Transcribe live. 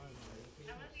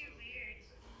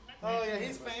Oh, yeah,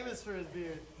 he's famous for his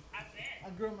beard. I bet. I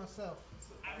grew it myself.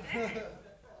 I bet.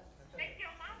 Thank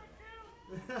your mama,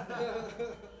 too.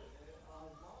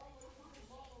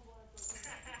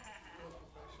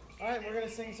 All right, we're going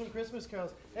to sing some Christmas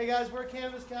carols. Hey, guys, we're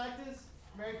Canvas Cactus.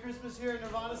 Merry Christmas here at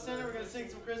Nirvana Center. We're going to sing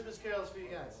some Christmas carols for you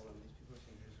guys.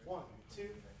 1, 2,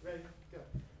 ready, go.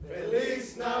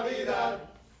 Feliz Navidad.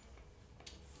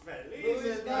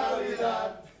 Feliz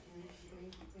Navidad.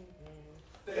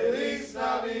 Feliz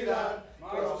Navidad.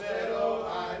 Prospero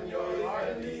año y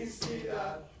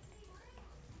felicidad.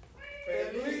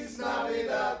 Feliz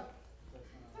Navidad.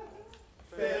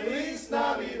 Feliz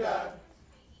Navidad.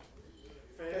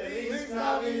 Feliz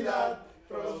Navidad.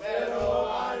 Prospero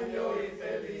año y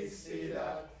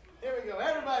felicidad. Here we go.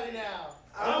 Everybody now.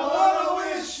 I want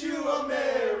to wish you a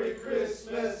Merry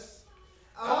Christmas.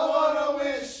 I want to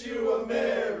wish you a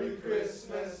Merry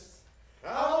Christmas.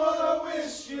 I want to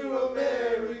wish you a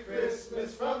Merry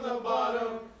Christmas from the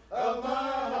bottom of my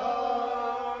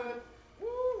heart.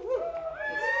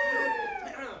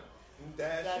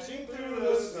 Dashing through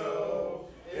the snow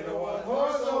in a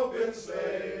one-horse open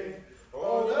sleigh.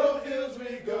 O'er the fields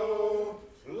we go,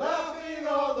 laughing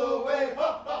all the way.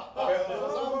 Ha, ha, ha.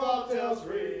 Bells on bobtails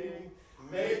ring,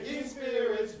 making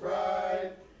spirits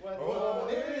bright. What fun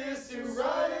it is to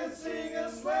ride and sing a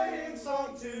sleighing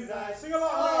song tonight. Sing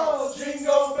along. Oh,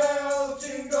 jingle bells,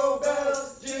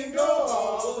 jingle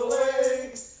all the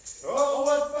way. Oh,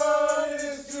 what fun it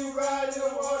is to ride in a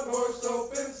one-horse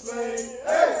open sleigh.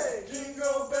 Hey,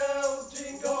 jingle bells,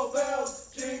 jingle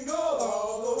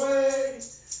all the way.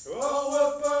 Oh,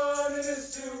 what fun it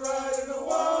is to ride in a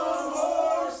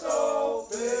one-horse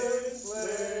open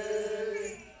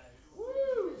sleigh.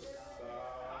 Woo!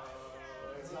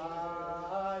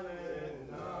 Silent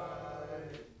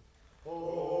night,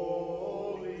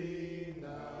 holy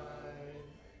night,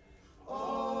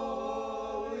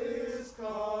 all is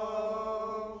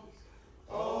calm,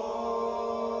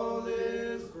 all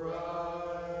is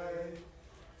bright,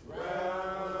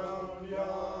 round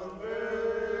yon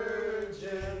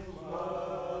virgin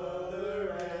mother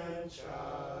and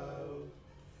child,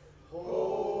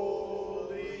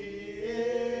 holy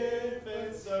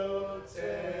infant so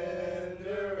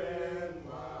tender and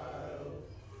mild,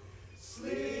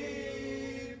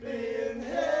 sleep in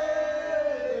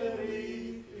heavenly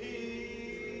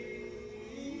peace,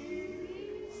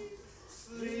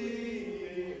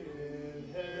 sleep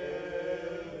in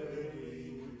heavenly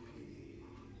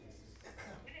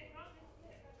peace.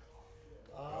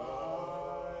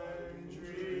 I'm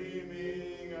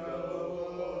dreaming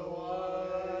of a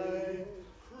white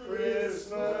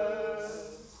Christmas,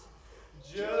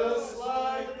 just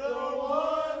like the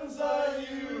ones I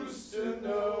used to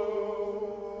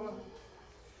know,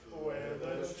 where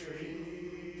the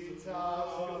treetops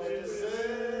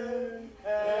glisten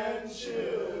and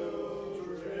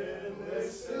children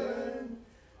listen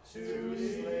to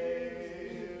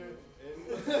sleigh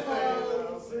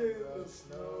bells in the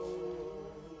snow.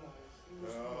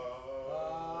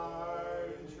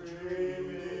 I'm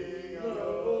dreaming of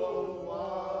a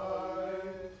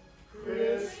white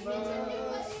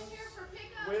Christmas,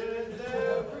 with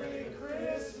every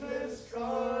Christmas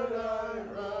card I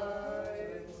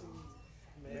write.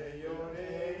 May your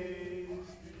days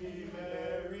be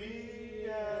merry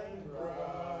and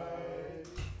bright,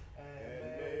 and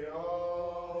may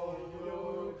all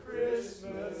your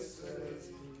Christmases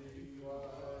be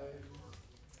white.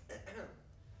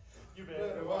 You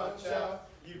better watch out,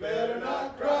 you better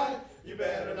not cry, you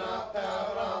better not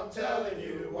pout, I'm telling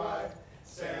you why.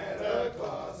 Santa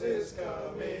Claus is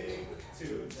coming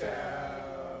to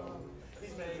town.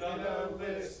 He's making a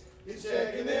list, he's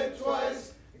checking it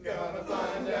twice, gonna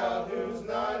find out who's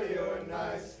naughty or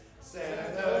nice.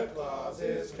 Santa Claus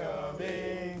is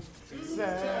coming to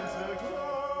Santa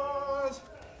Claus.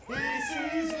 He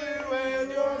sees you when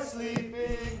you're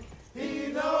sleeping, he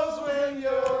knows when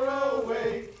you're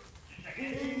awake.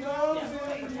 He knows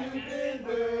if you've been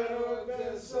bad or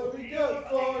bad, so be good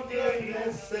for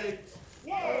goodness sake.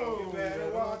 Whoa! You better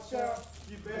watch out,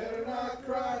 you better not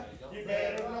cry, you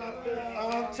better not die.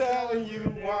 I'm telling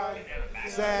you why.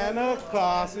 Santa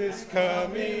Claus is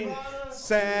coming,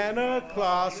 Santa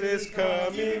Claus is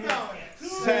coming,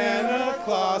 Santa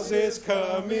Claus is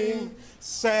coming,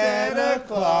 Santa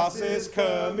Claus is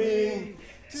coming,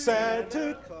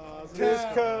 Santa Claus is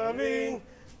coming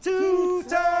to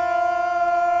town.